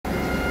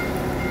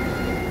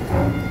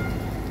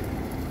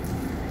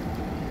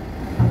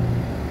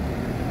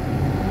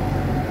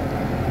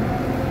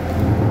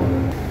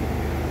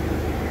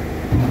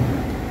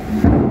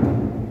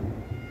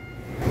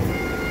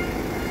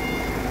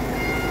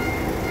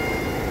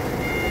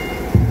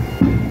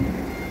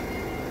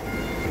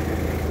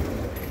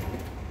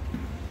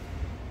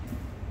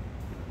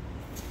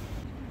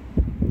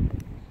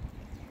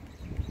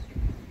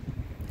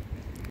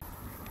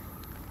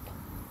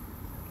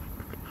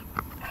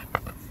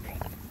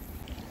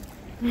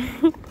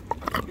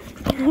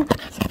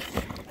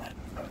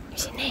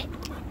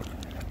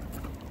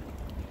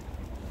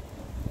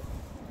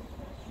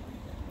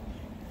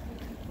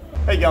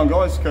How you going,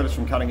 guys? Curtis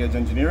from Cutting Edge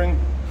Engineering.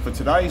 For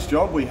today's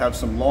job we have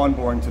some line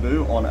boring to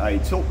do on a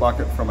tilt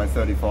bucket from a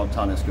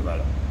 35-ton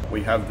excavator.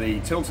 We have the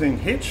tilting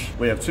hitch,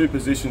 we have 2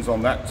 positions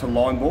on that to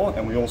line bore,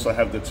 and we also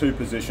have the 2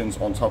 positions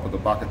on top of the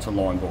bucket to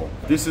line bore.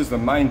 This is the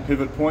main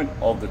pivot point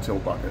of the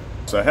tilt bucket.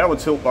 So how a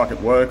tilt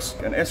bucket works,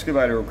 an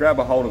excavator will grab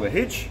a hold of a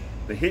hitch.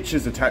 The hitch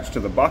is attached to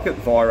the bucket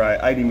via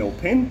a 80mm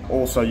pin,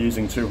 also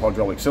using 2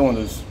 hydraulic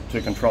cylinders to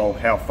control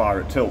how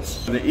far it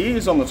tilts. The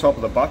ears on the top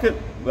of the bucket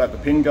that the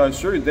pin goes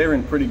through, they're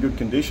in pretty good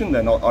condition,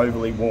 they're not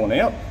overly worn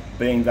out.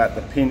 Being that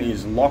the pin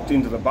is locked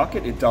into the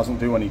bucket, it doesn't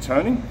do any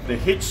turning. The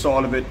hitch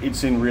side of it,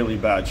 it's in really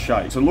bad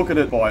shape. To look at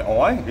it by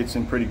eye, it's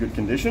in pretty good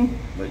condition,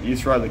 but you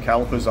throw the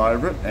calipers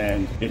over it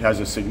and it has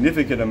a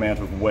significant amount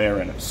of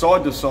wear in it.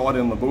 Side to side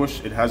in the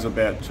bush, it has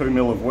about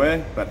 2mm of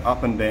wear, but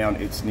up and down,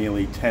 it's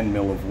nearly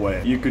 10mm of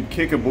wear. You could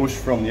kick a bush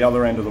from the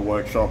other end of the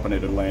workshop and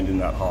it'd land in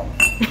that hole.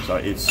 So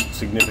it's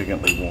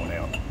significantly worn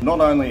out.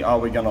 Not only are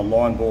we going to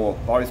line bore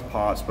both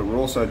parts, but we're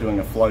also doing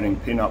a floating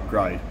pin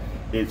upgrade.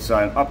 It's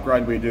an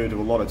upgrade we do to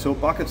a lot of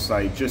tilt buckets.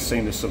 They just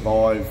seem to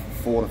survive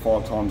 4 to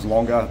 5 times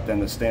longer than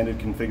the standard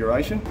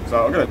configuration.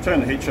 So I'm going to turn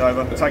the hitch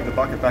over, take the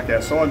bucket back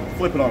outside,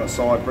 flip it on its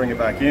side, bring it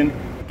back in,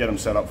 get them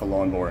set up for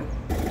line boring.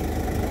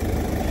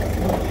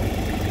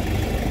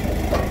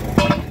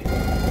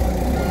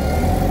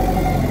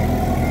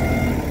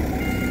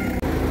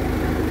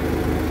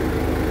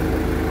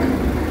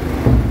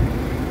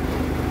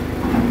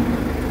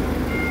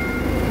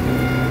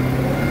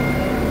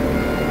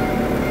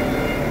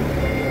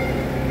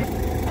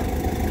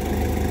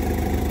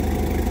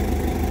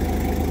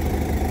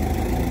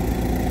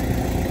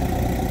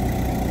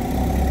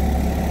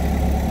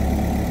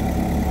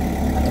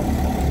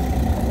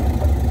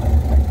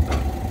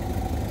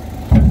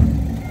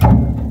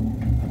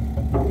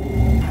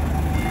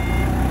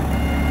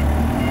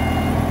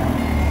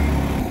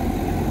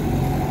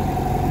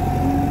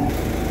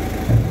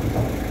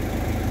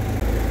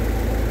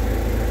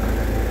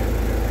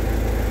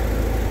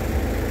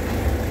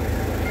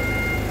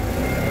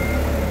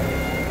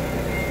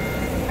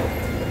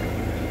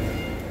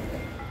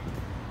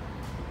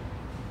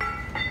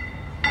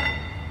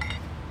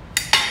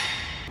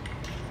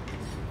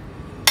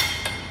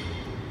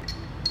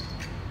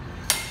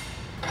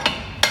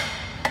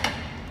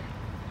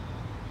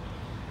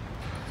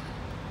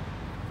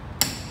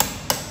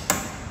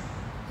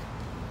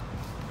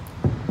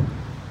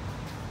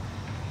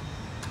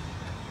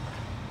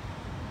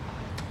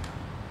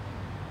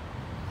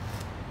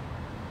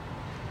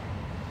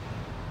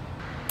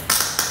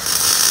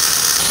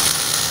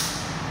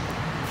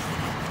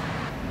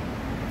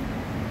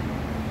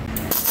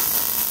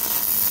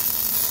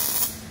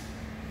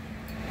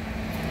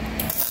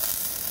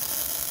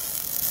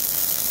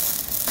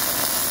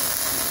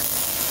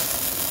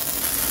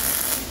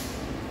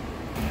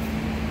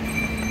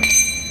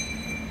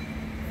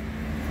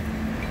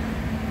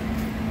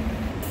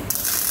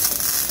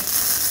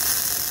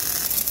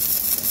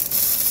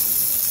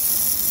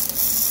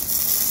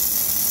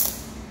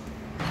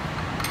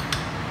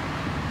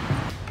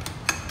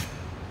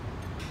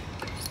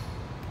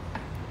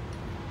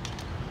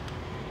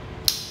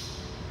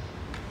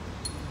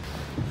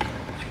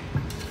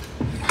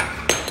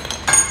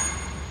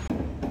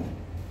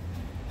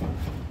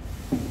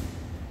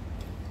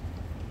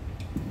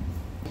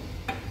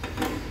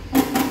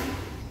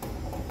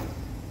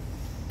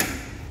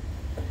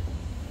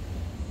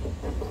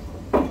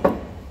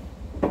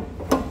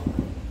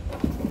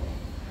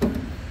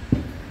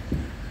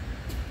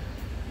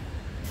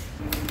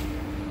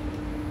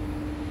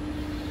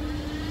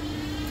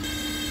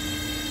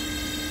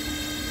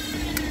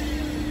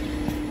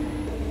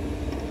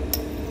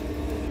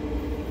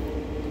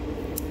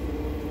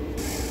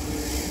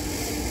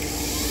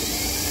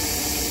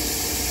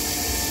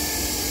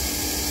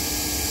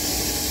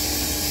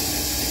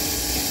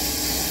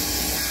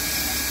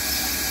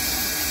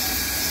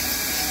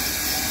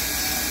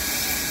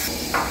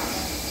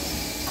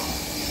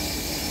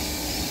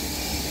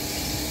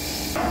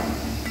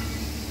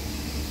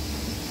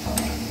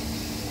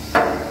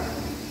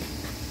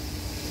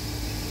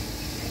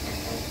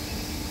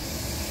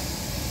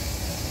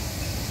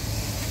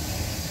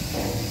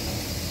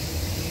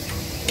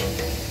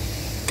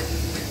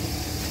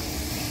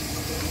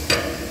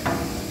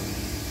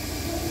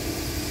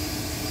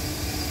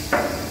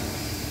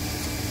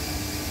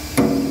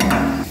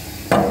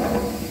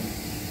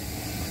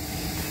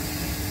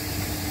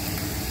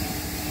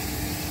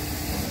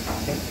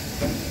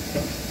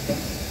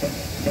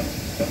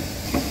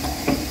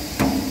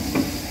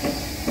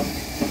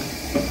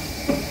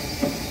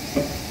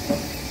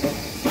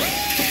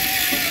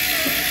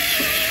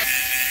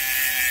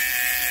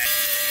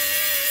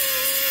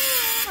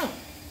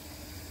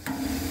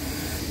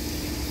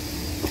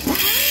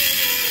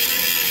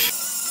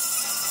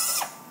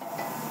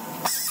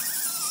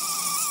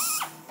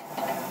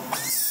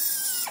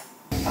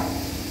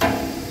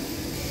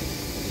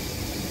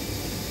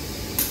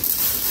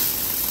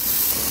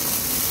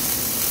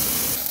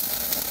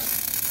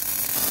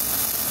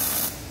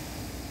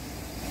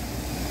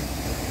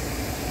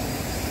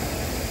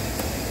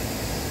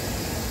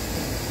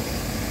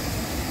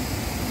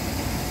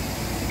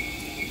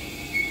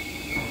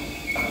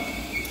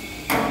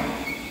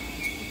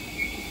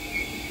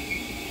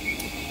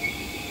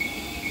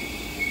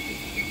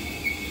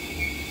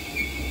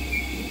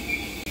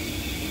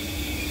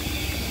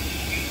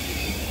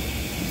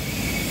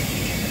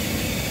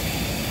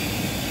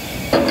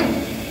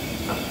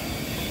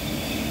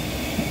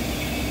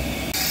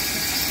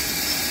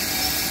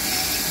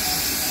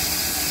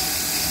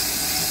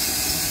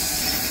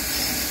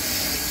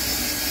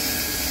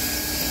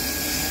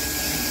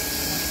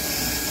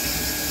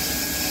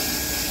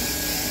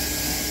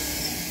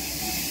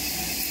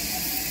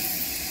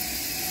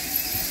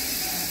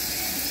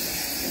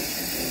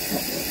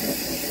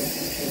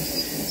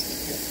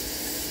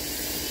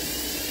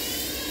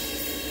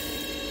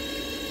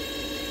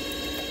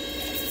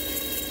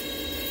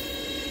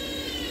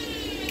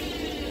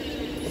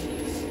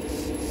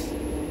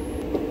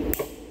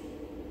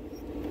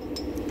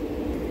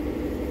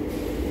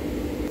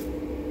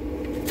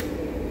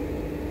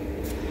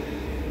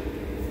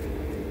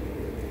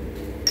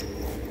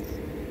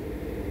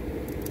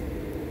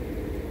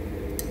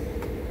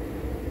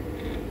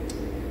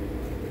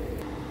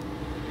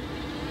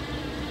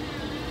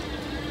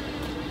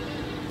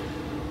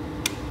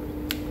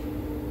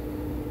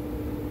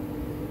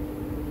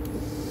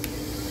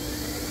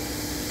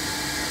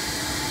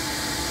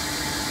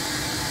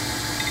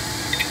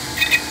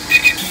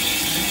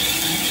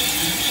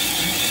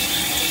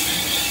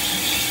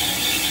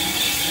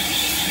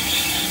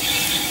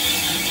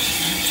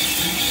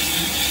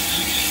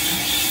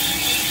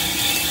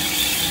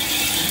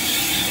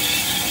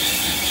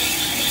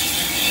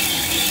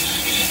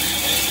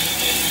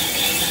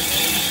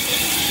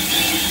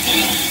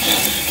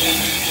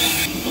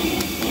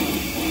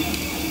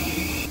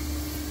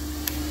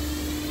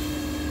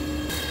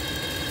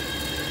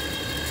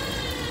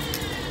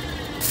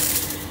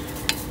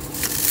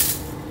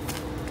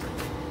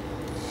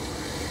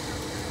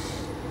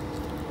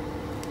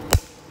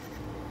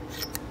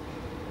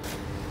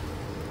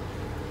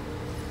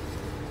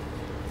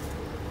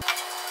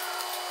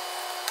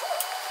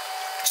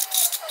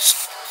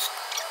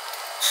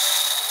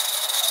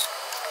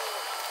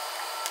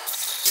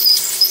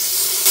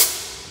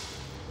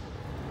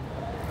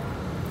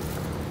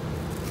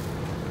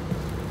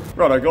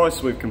 Righto guys,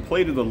 so we've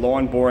completed the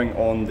line boring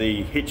on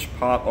the hitch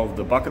part of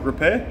the bucket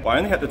repair. I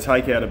only had to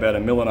take out about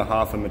 1.5 mil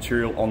of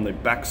material on the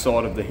back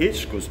side of the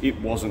hitch because it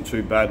wasn't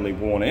too badly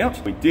worn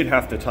out. We did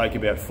have to take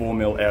about 4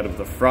 mil out of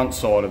the front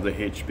side of the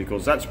hitch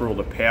because that's where all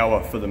the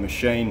power for the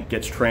machine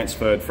gets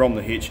transferred from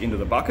the hitch into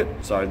the bucket.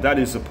 So that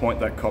is the point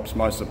that cops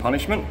most of the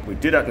punishment. We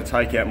did have to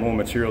take out more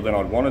material than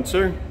I'd wanted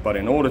to, but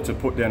in order to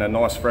put down a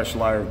nice fresh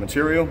layer of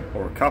material,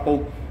 or a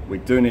couple, we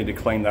do need to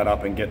clean that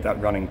up and get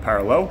that running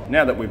parallel.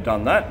 Now that we've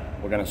done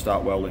that, we're going to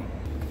start welding.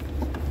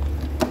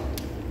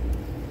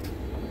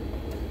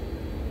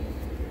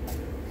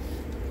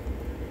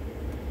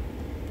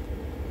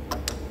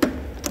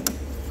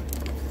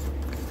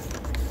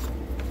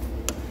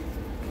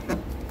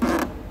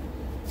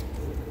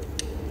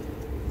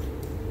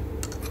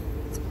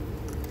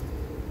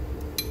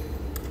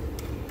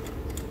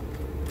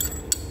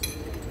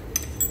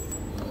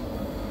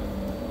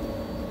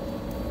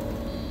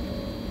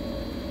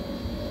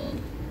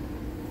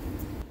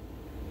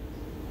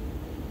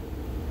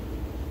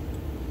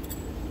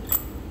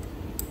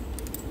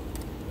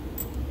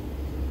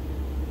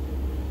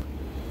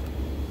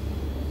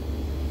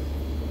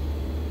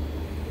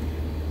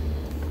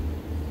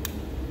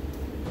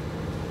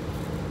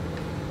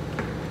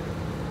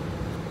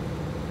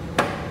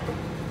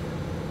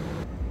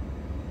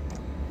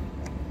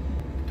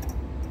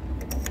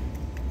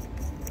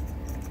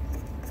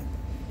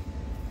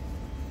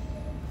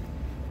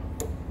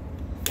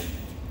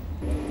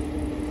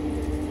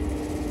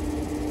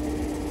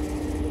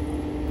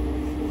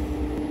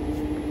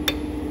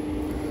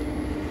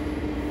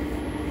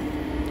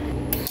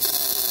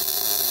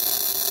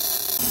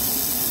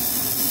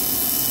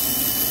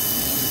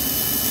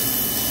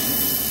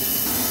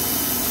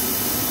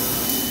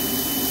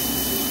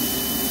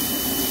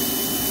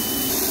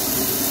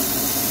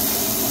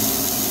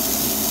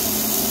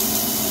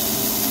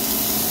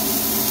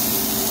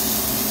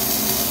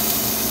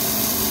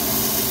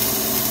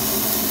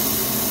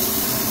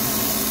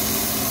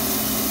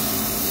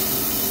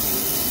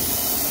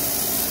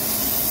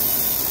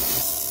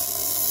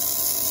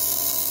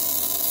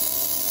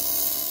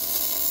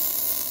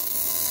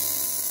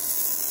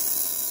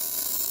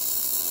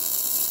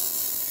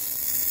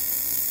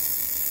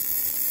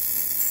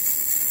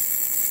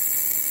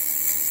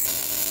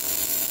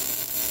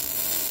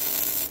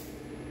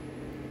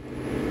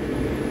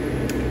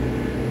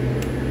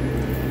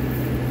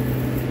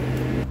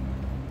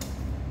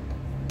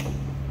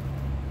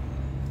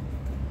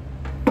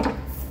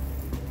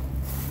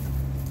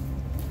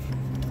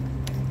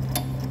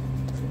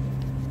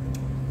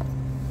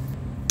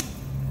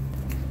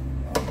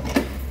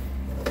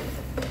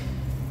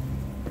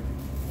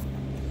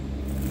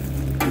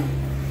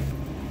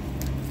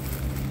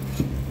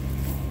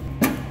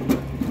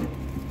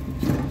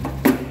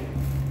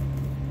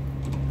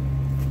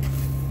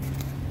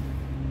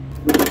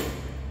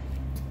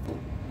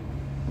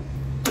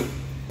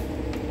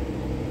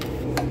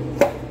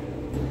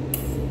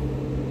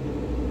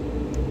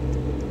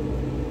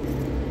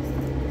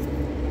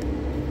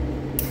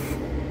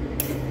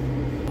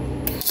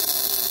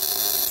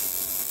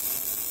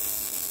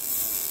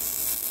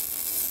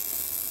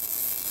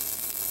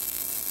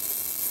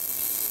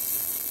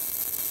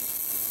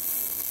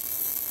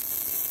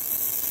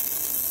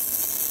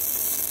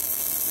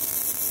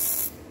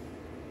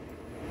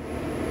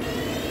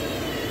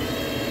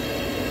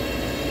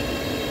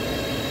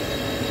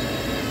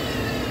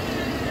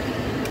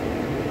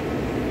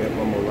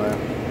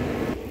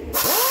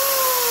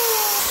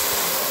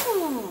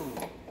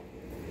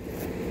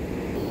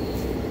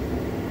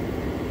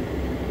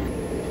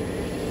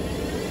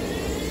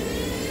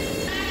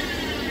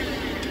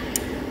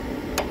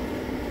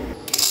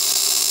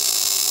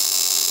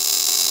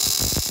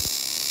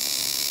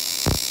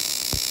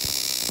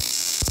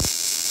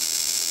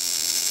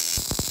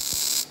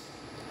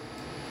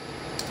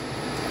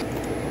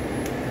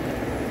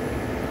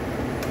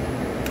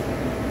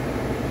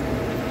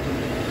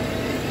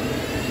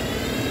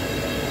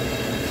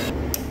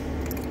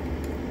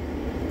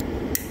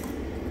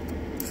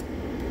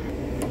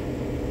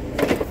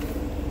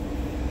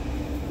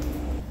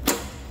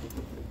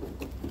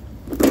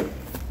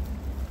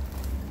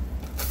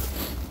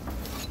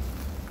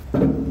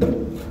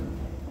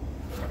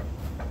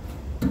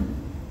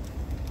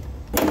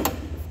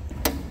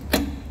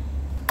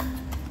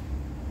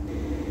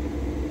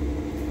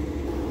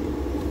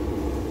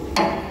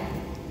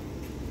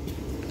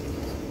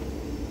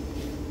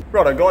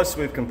 Righto guys, so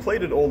we've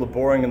completed all the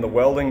boring and the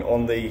welding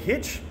on the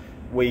hitch.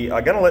 We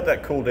are going to let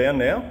that cool down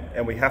now,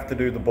 and we have to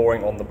do the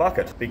boring on the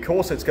bucket.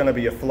 Because it's going to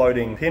be a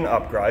floating pin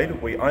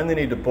upgrade, we only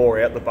need to bore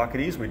out the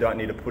bucket ears. We don't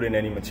need to put in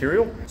any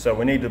material. So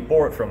we need to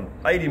bore it from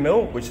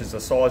 80mm, which is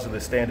the size of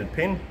the standard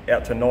pin,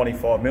 out to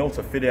 95mm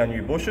to fit our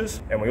new bushes.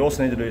 And we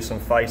also need to do some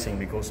facing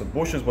because the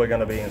bushes we're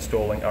going to be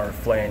installing are a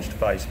flanged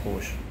face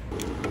bush.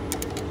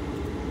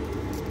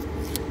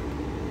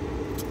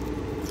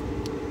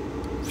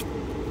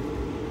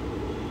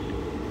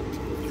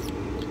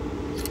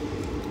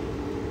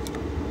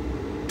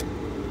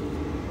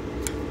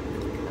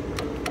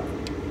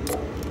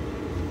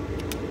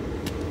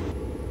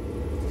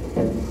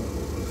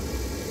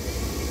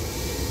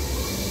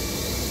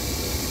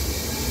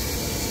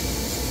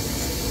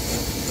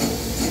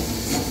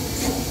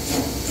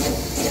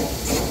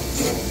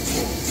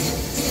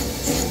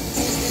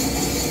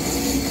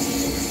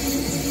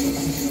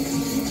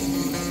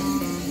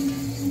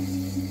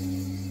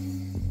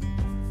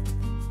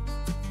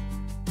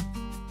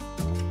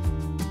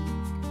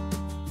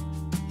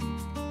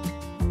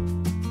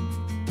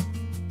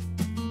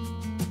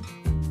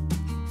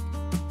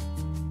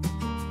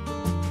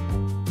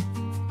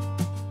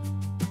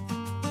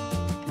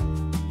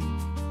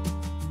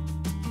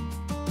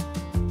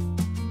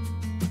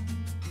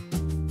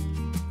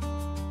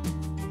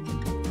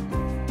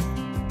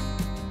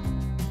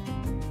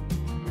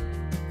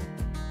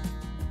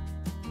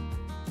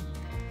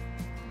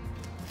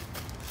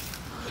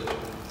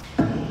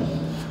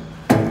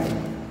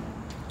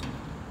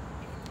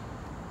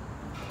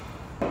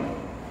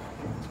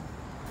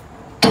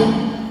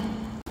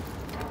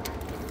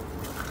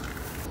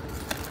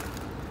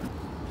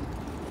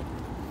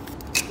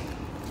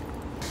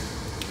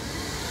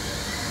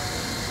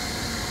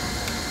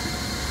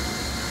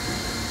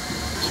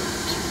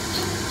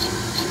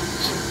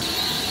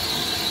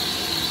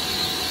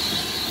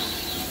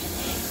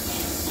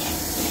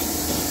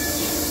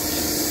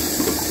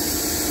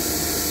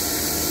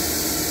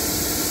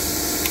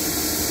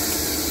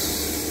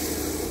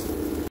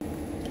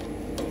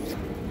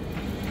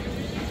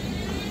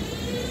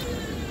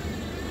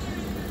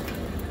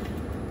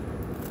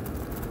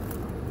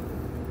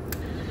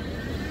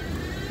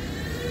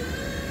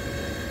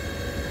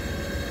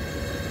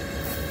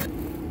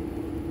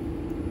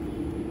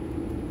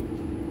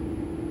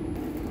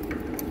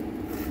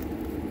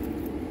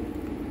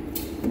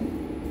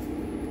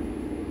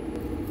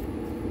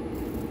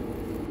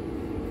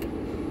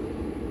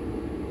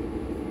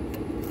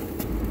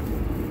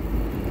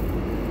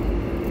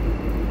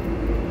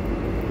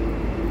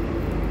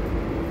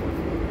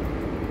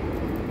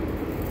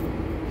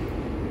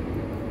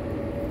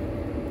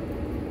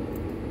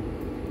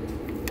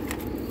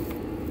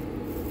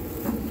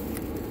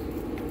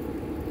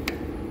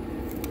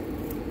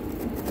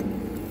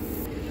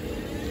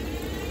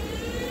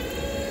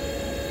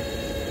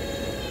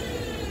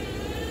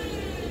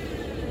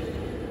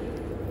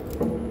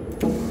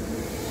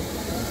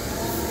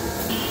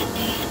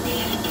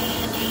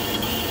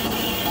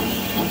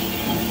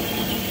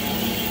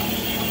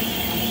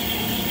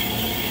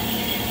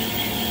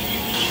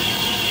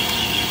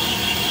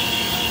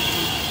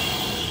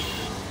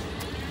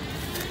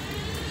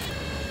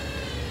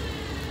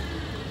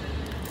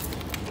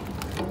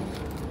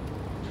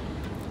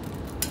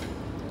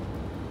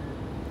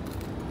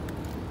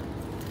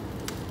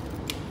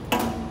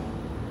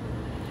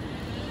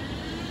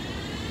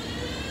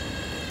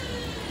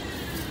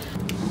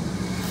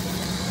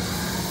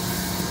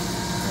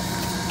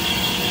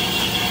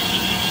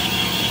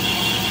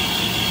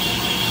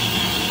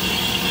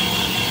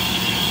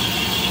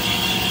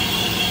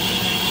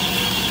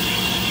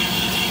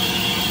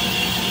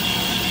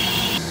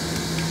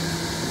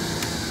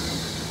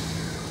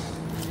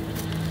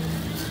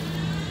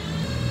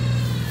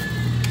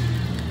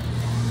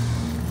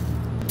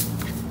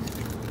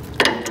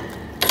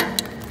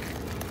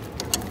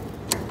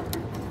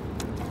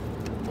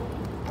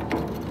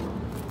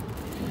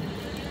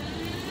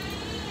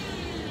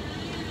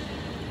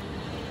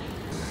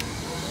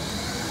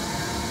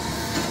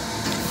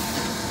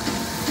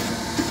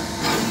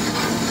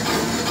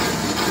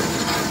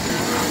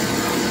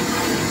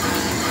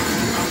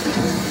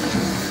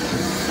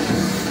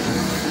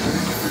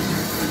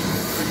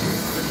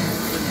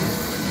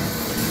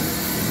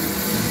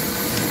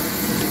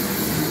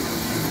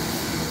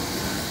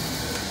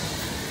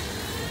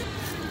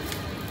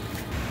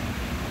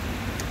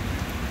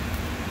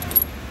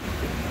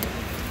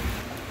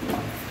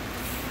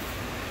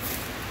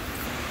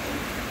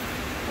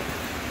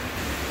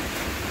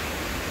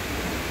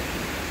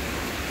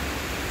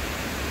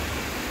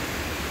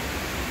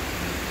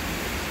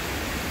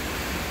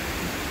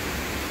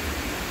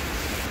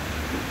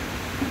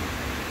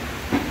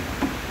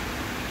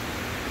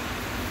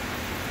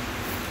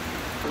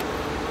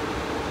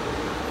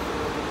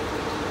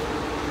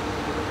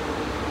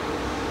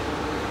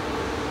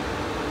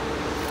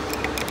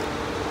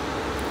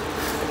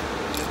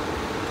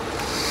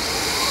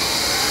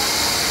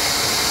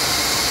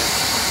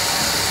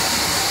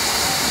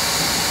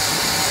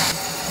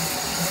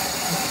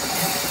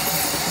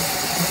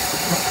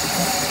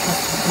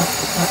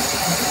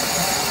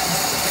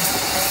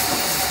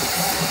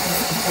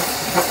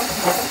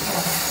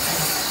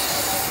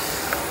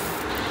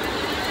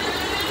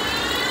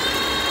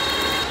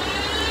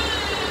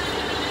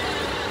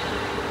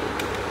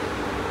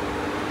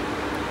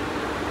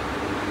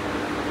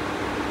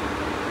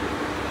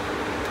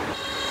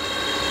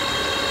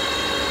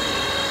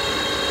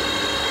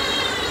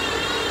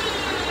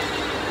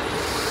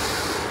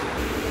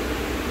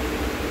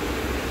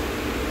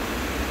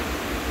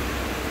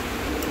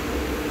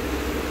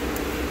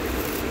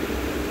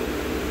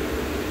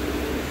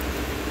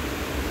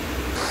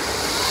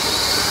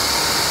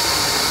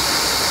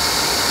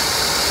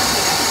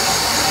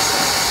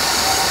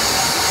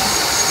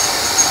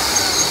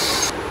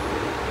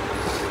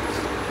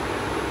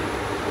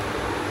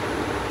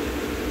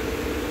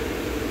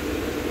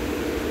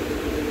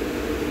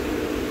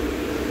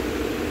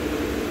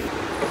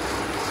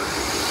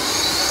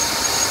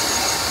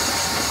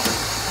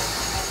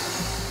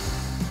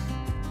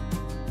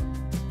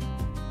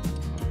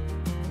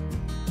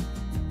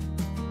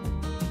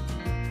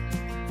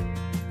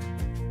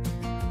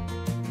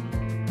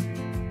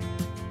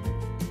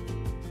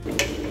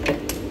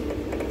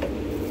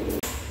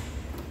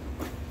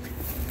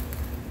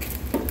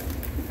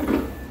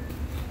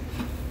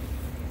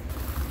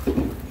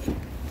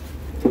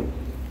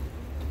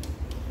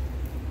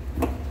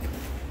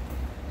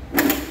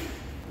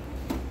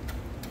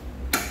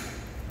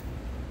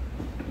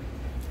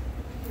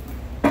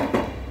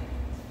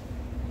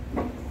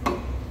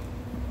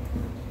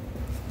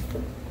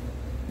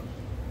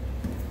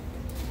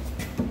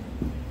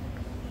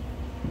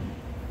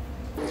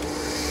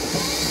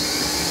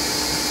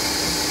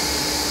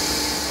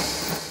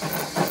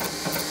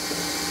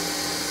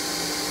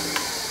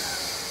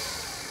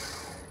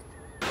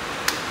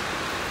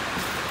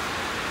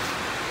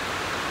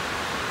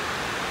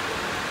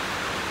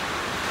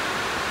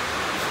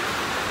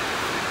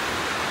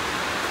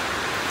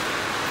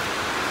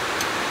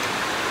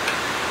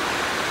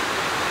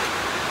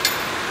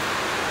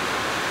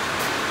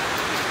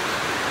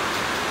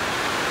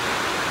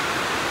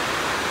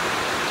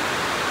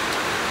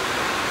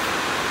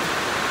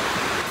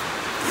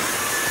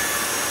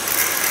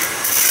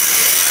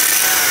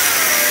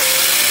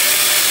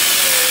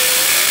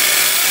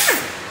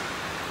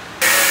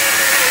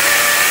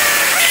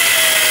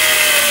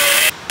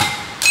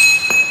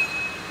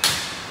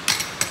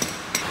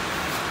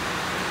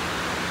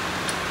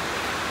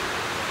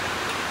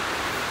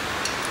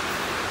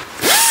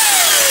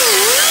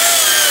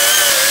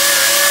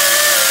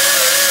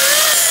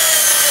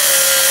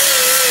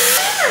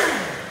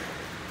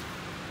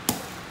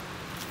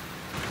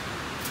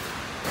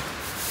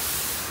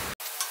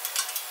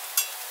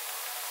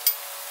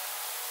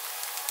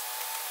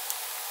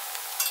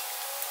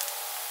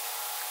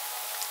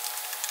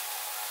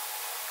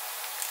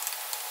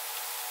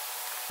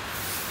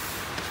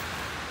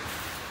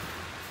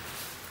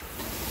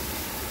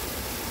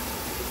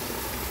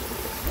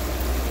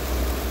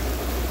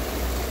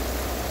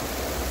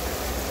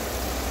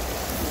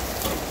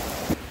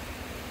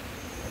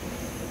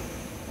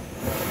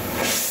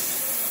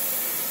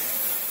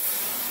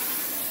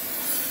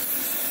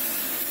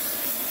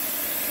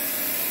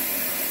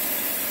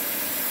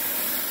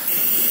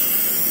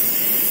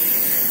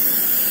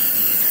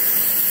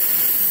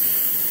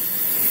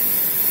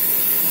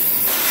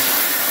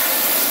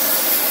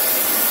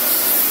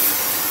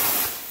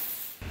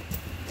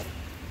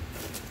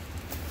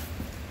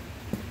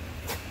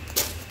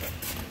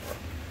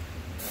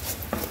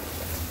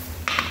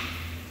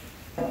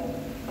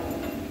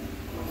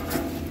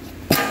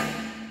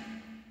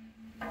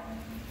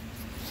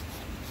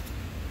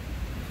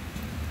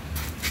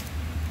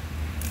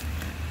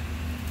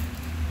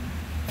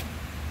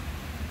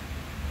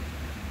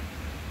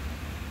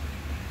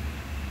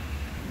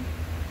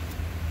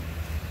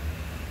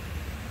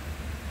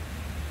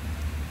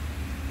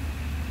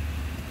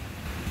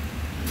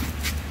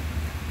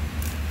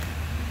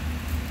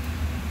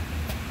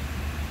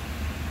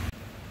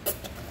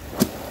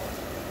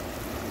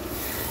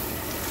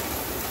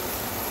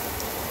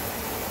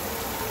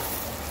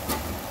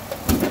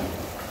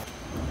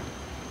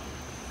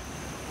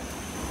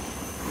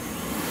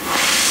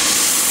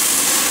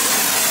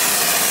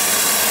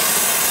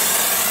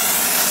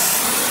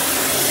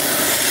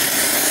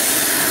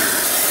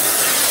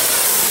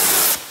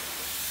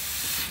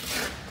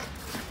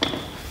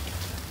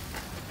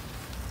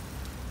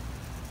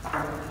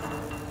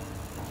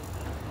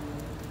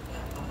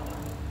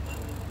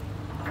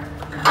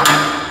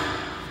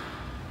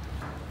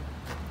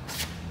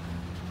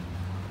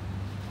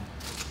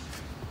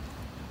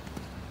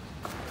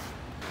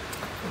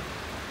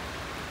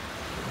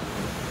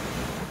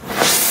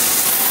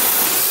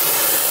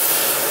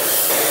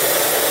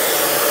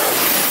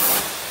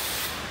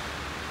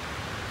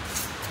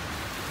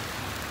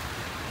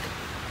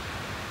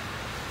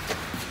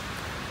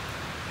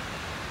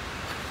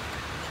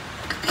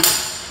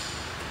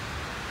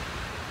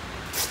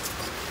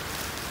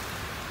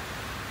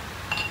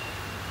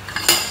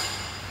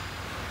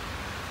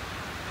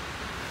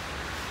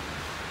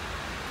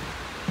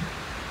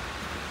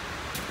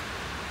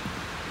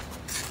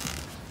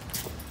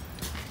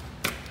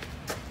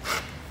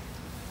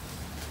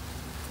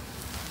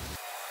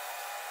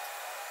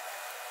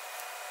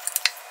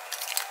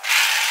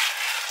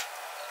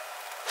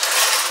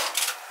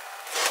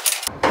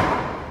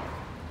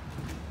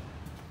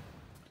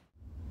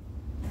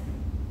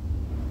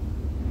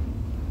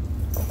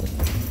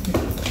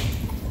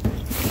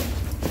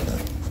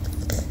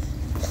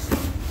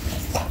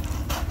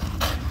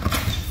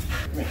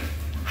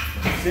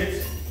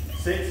 Sit.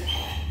 Sit.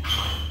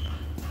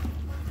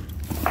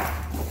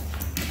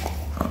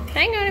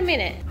 Hang on a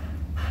minute.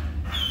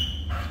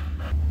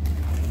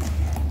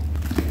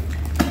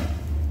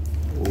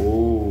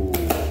 Ooh.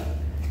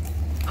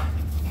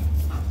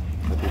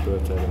 Happy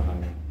birthday to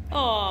Hang.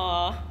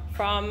 Aww,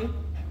 from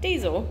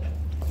Diesel.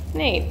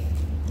 Neat.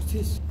 What's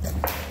this?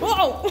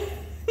 Whoa!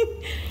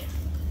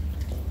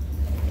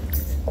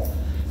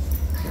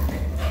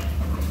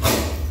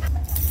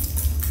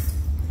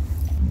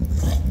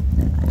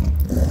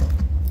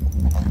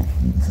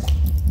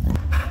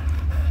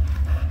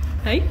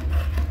 Hey,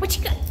 what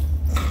you got?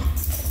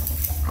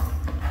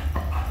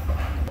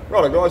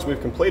 Righto guys, we've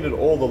completed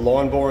all the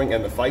line boring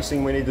and the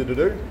facing we needed to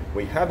do.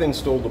 We have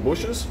installed the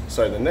bushes,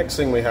 so the next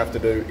thing we have to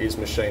do is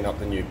machine up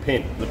the new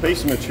pin. The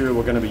piece of material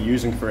we're going to be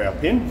using for our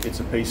pin, it's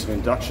a piece of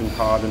induction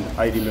hardened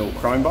 80mm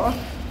chrome bar.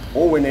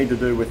 All we need to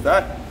do with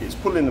that is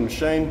put it in the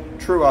machine,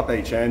 true up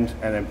each end,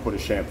 and then put a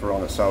chamfer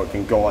on it so it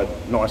can guide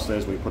nicely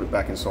as we put it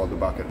back inside the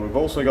bucket. We've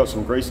also got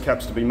some grease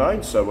caps to be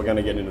made, so we're going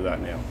to get into that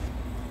now.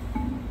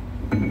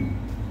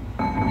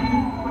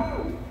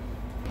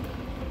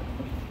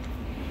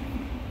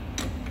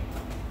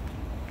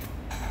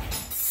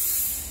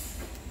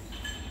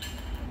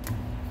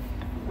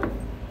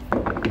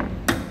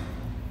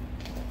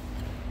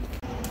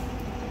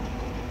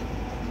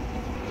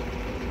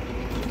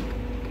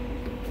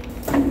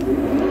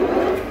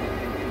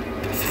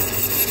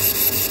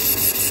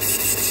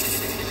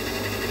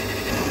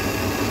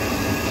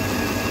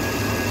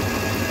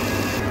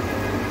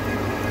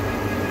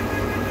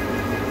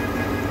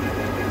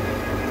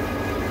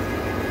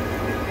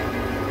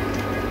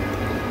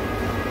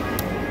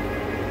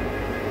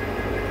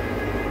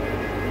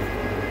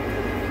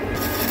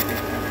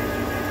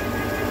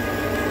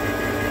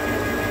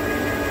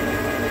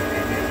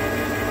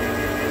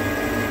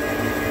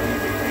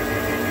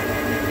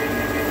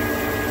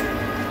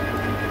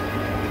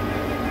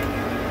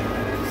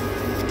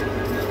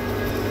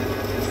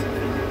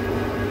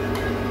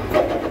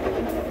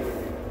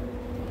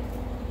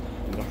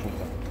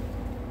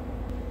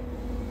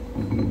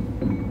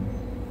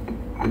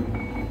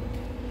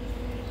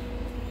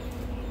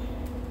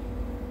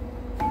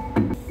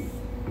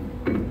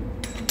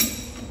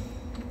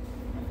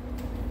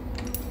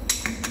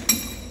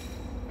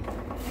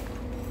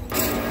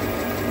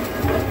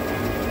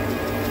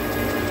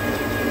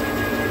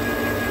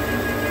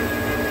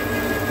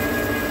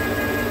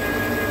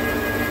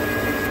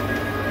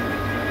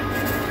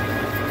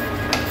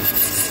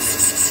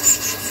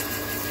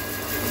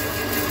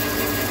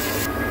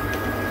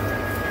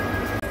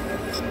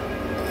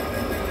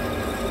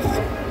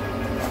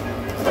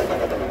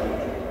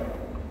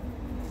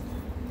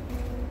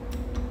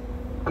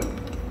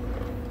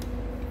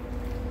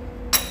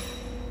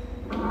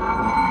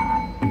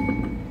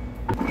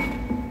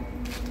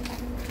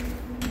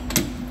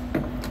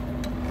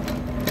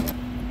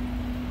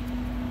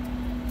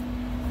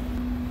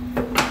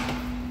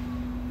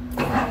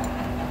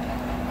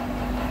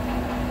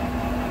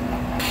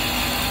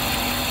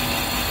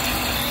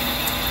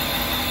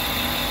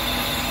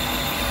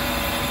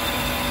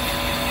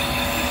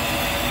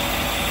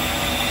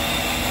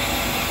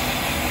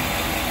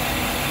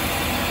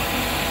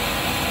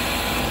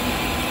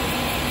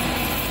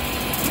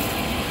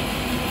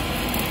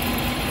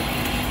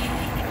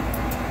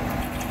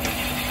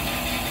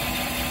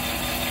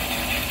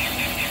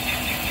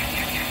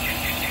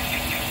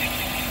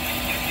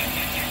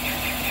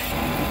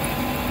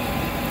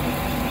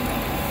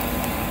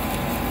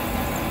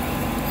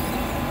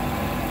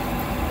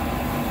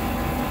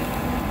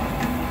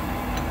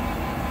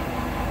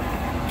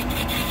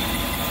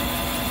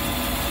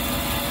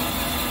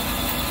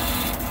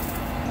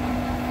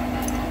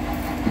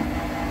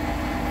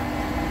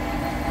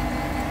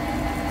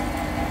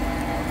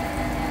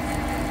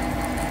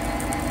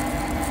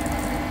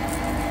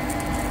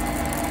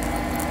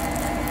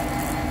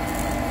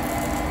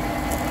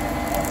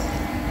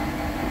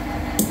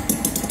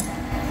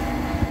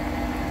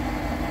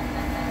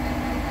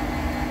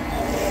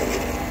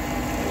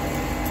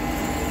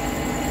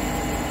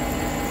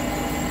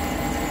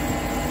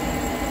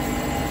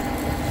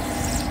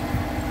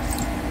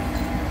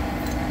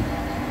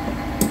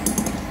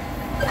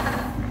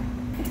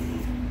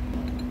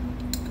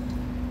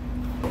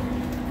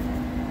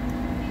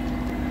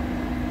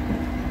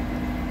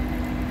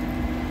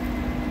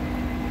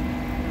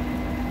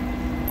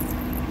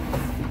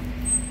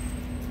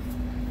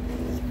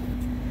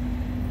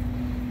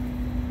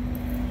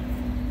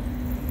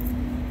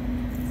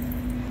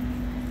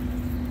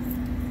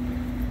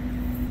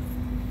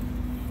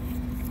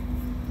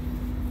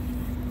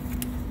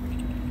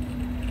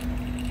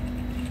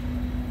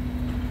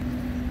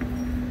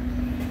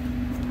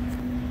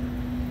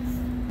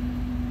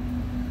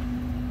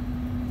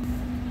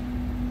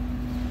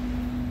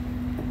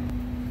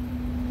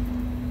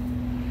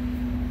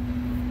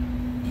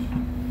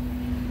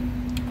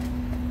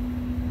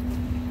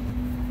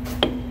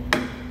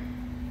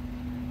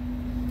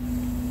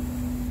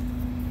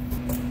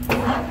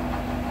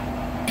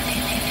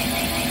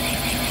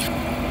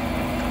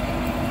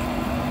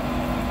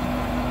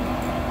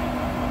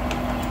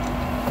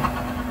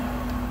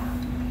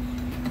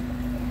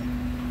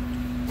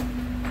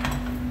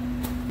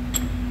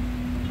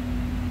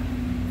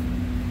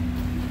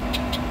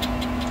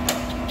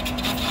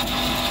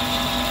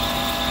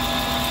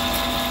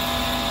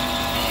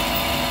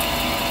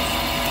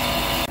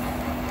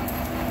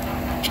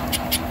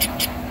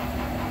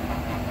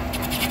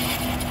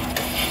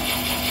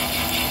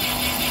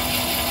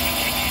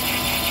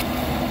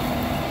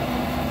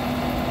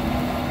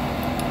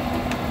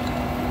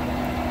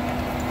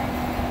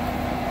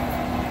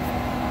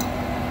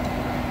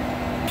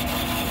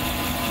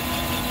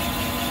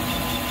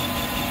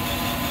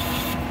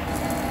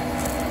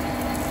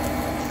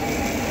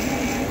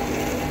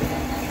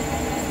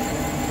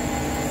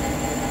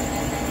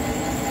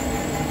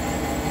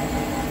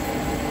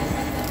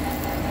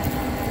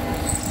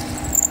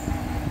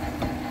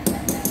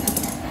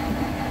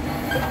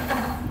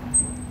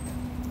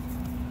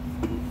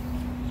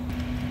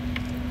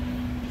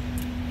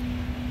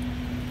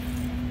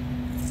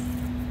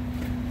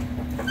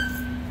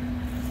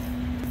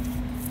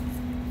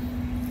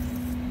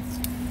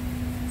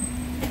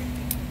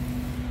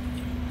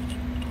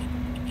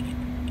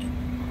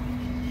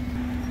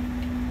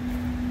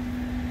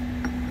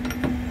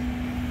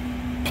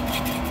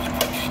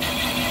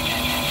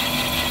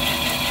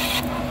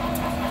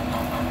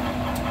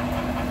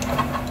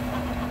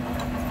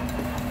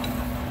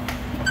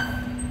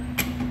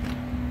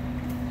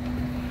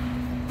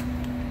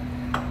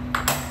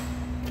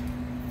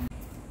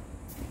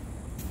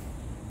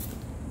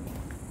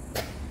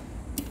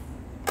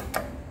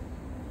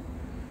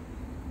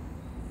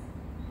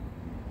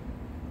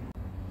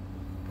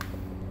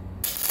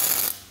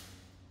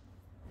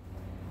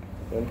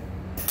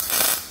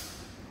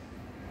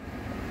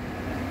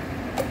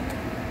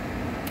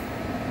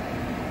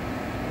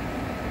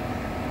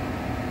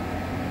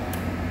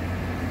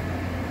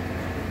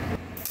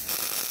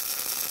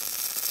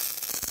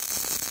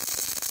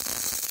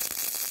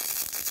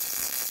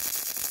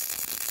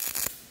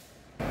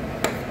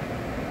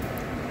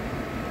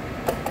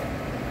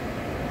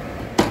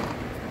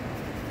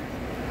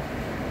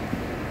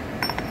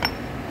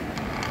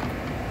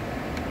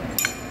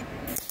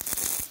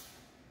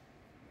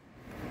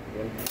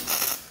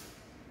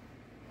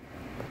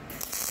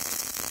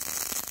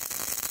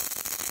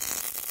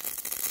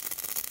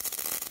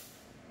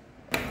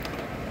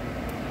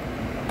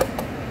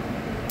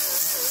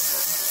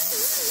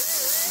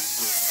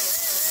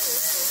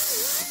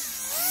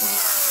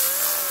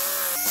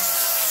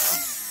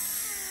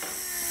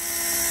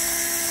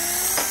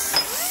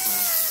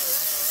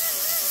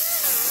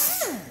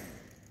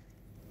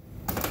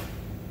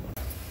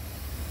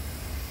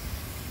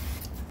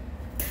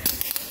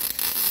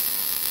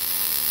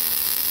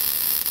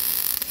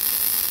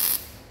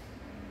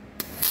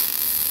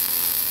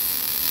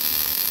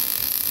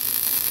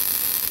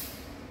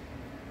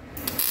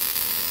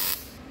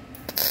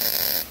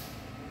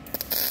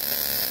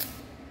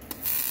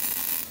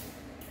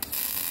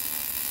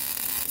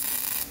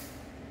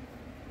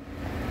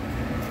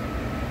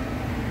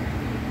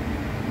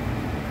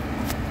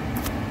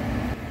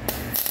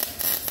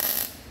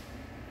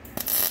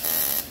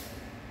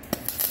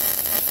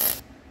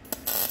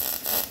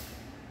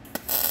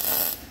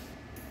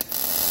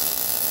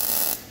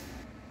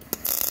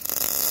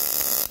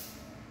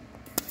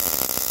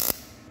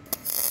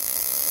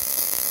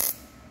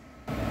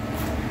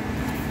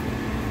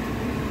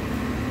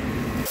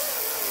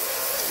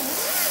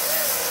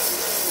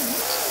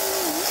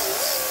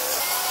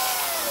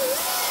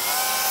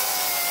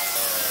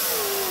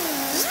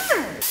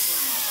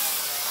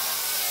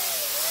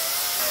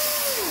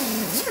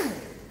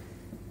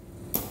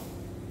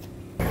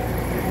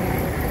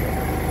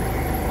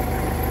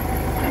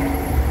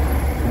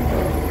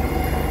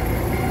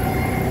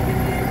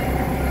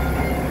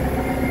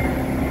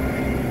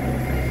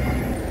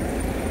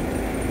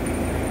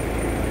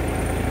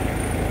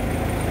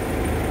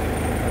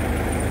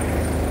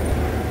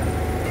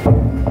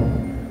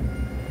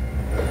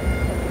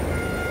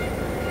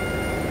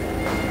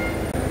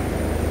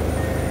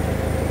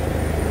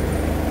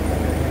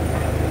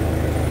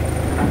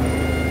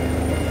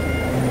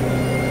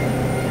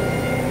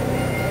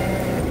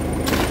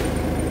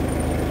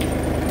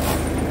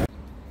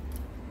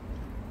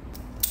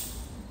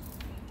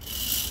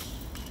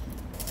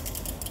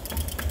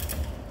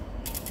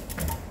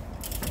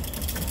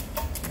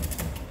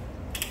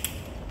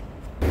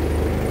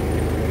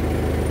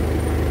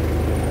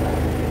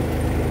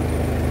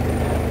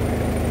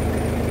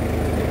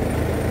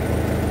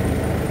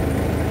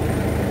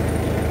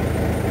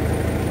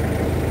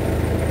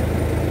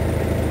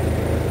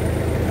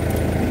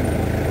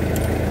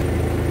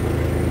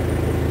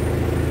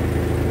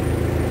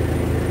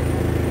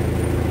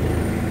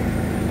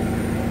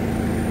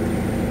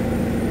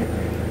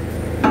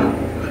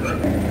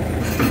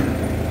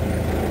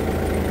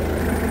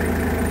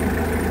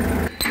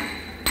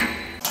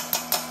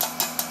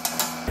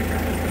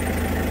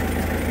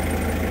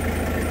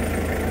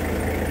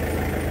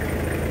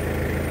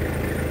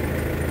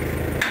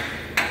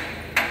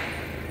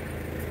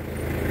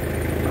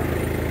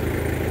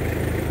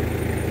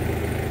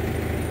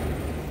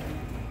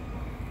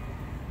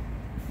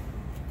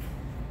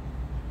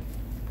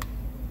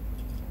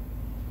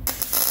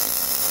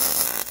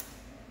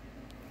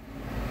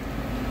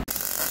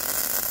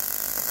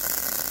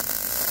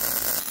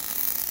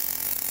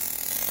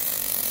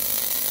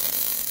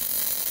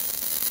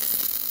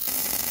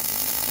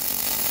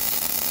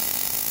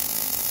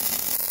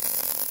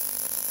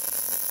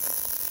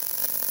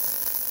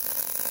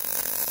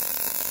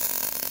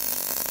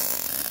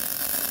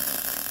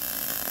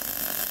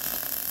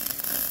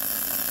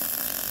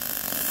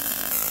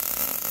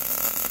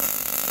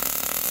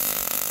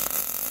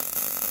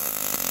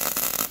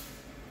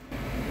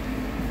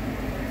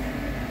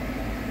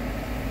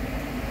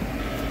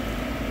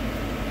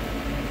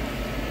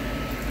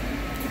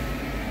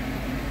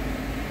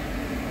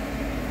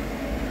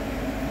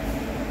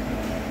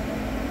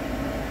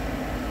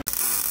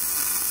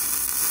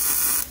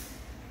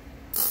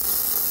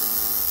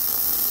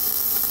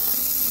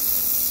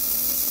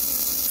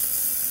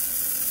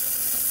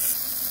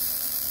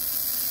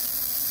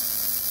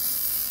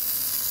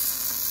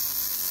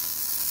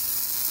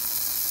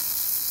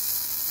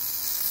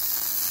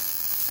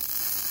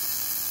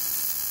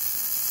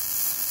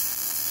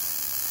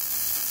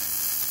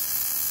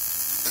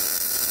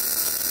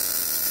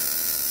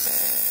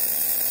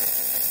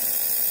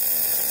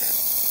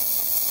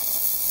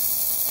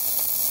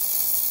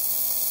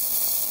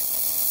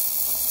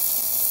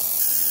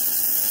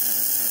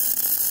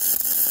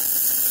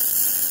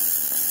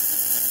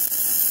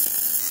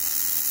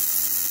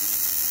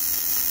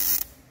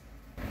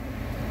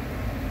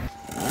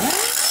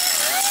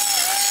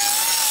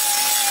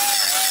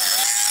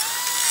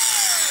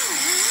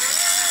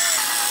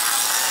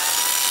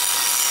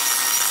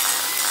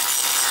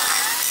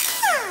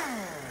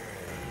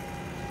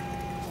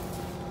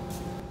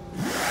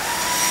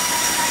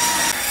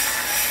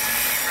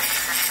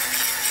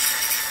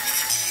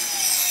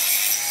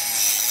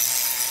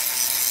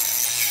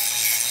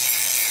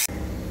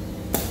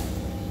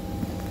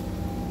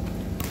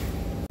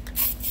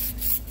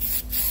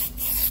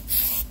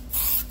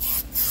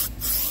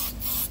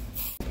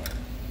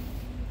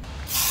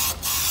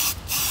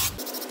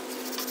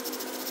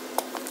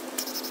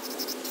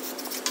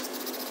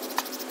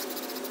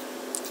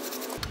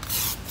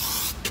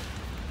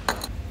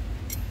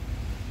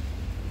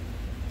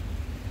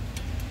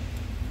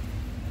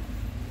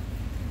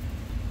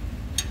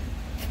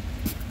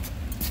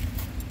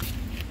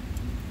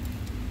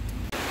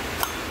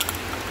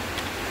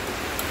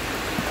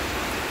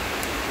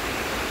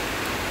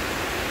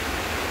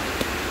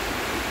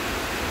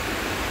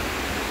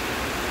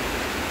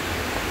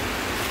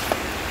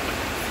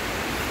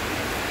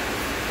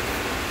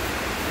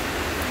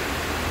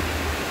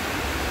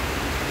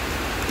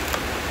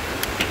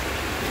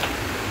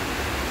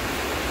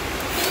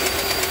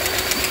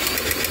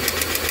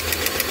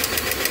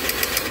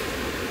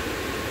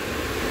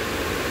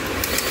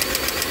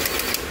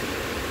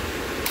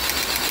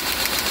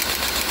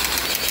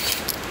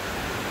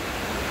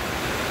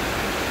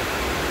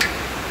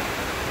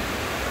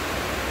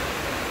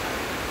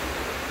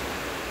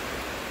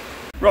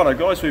 Righto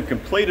guys, we've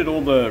completed all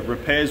the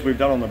repairs we've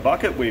done on the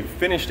bucket. We've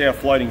finished our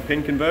floating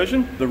pin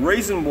conversion. The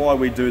reason why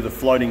we do the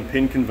floating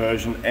pin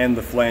conversion and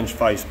the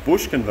flange-faced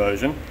bush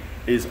conversion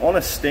is on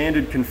a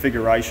standard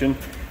configuration,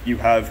 you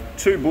have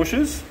two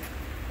bushes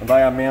and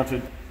they are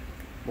mounted,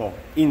 well,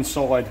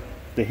 inside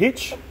the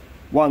hitch,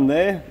 one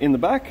there in the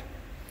back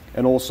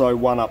and also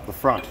one up the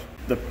front.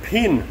 The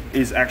pin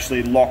is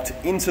actually locked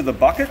into the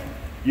bucket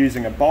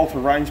using a bolt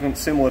arrangement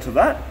similar to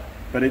that,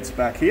 but it's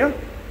back here.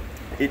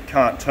 It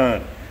can't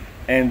turn.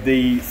 And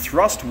the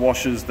thrust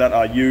washers that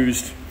are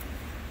used,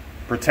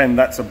 pretend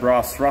that's a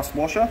brass thrust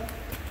washer.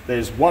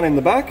 There's one in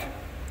the back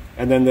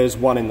and then there's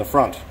one in the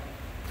front.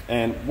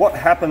 And what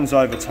happens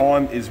over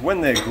time is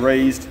when they're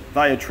greased,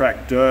 they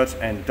attract dirt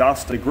and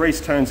dust. The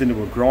grease turns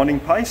into a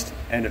grinding paste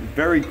and it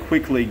very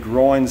quickly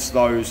grinds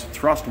those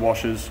thrust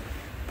washers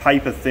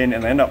paper thin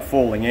and they end up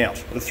falling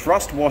out. The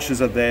thrust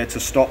washers are there to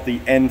stop the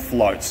end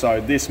float,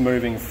 so this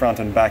moving front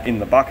and back in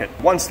the bucket.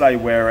 Once they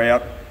wear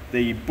out,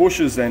 the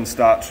bushes then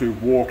start to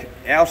walk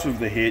out of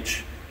the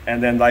hitch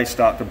and then they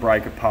start to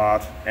break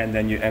apart and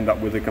then you end up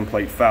with a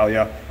complete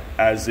failure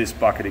as this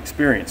bucket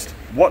experienced.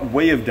 What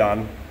we have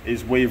done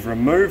is we've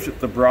removed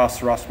the brass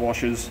thrust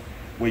washers.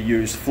 We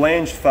use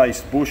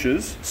flange-faced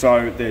bushes,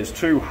 so there's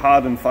two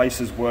hardened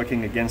faces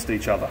working against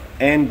each other.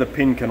 And the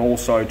pin can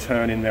also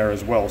turn in there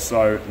as well,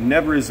 so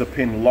never is the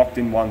pin locked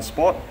in one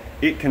spot.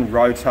 It can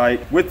rotate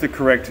with the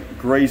correct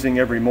greasing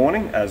every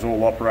morning, as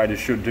all operators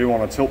should do on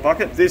a tilt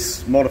bucket.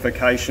 This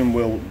modification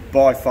will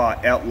by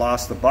far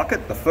outlast the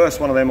bucket. The first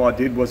one of them I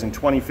did was in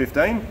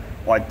 2015.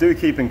 I do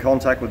keep in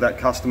contact with that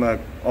customer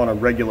on a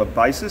regular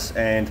basis,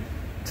 and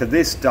to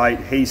this date,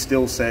 he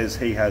still says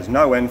he has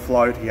no end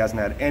float, he hasn't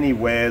had any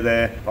wear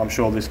there. I'm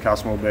sure this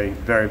customer will be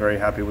very, very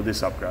happy with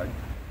this upgrade.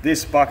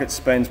 This bucket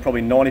spends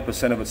probably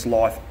 90% of its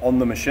life on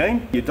the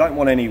machine. You don't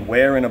want any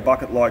wear in a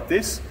bucket like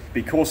this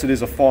because it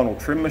is a final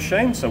trim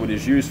machine, so it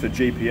is used for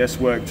GPS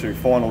work to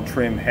final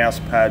trim house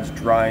pads,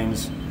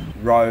 drains,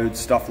 roads,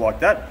 stuff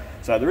like that.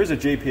 So there is a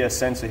GPS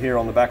sensor here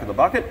on the back of the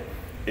bucket.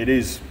 It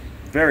is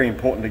very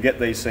important to get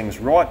these things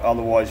right,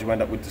 otherwise you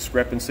end up with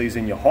discrepancies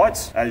in your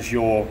heights as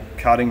you're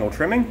cutting or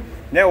trimming.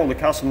 Now all the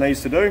customer needs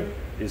to do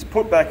is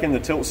put back in the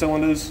tilt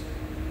cylinders,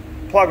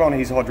 plug on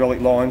his hydraulic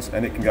lines,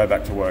 and it can go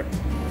back to work.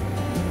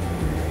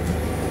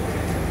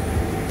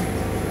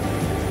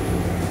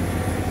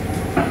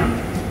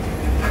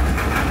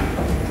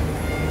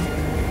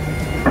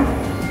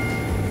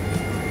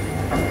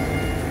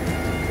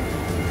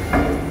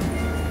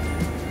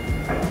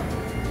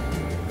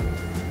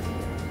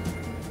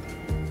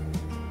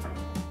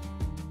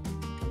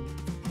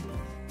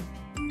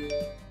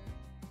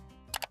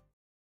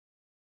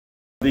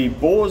 The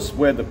bores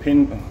where the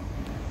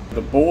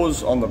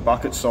bores on the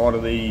bucket side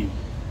of the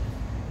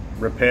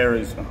repair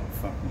is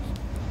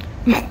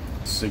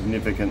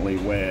significantly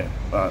wear.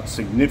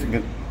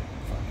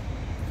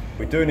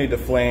 We do need to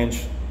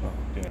flange.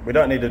 We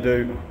don't need to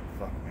do.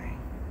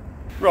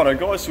 Righto,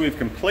 guys. So we've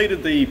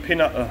completed the pin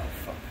up.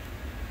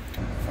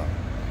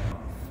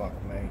 Fuck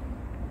me.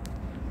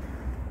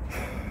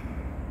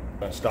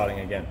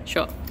 Starting again.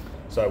 Sure.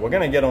 So we're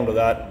going to get onto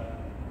that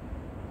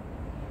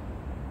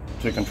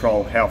to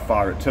control how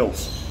far it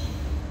tilts.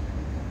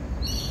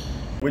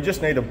 We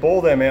just need to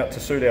bore them out to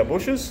suit our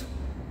bushes.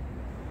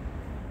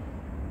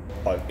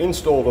 I've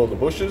installed all the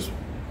bushes.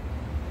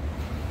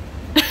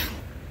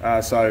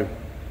 So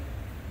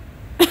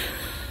And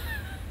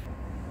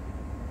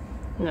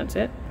that's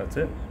it? That's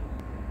it.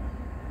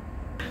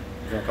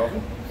 You want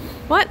coffee?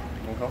 What?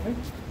 You want coffee?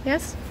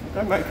 Yes?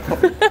 Don't make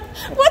coffee.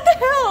 What the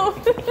hell?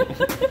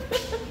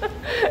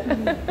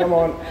 Come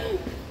on.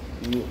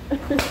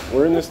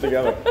 We're in this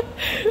together.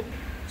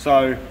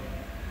 So.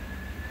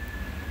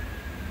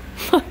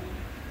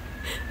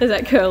 Is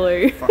that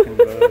curlew? Fucking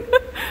bird.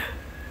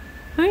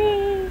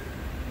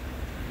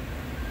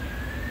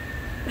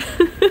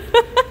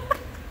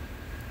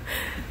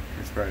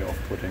 It's very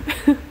off-putting.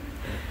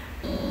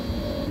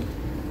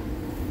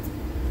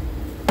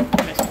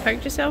 Just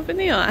poked yourself in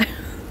the eye.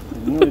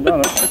 You really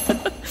done it.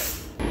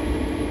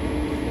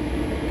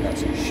 Can't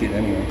see shit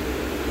anyway.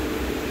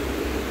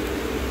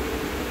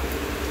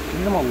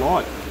 Get them on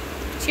light.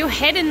 It's your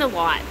head in the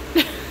light.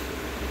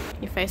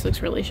 Your face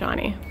looks really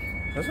shiny.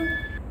 Does it?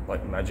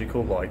 Like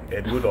magical, like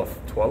Edward off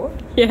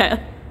Twilight? Yeah.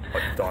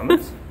 Like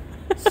diamonds?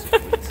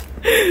 Sweet.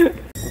 Look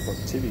like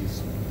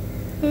titties.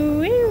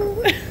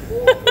 Ooh.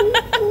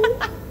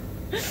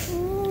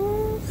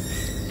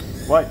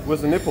 Wait,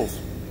 where's the nipples?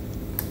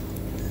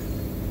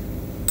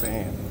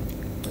 Bam.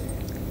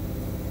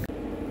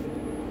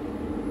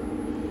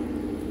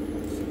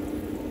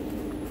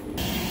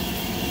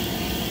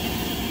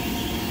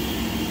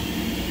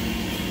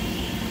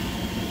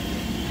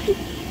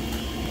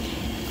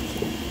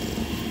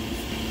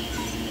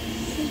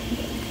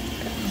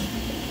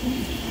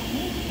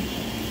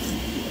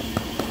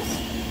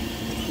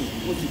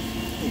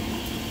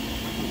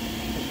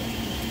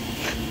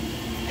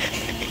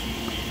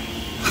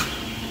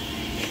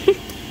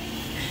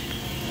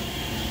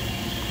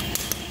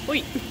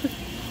 Oi.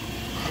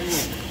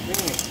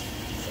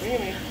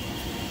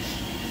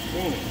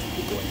 Swing it.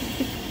 Good boy.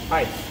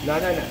 Hey, no.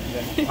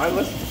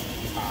 Homeless.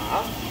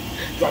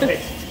 Drop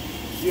it.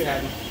 You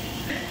have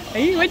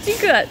it. What you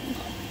got?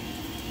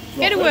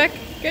 Go to work.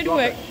 Go to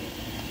work.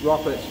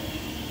 Drop it.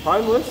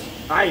 Homeless.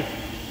 Hey,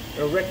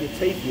 it'll wreck your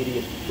teeth, you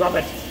idiot. Drop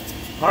it.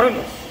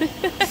 Homeless.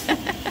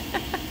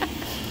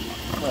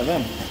 Well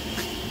then.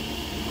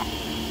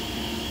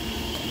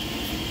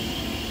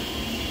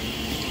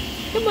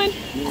 Come on.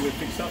 You want me to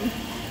fix something?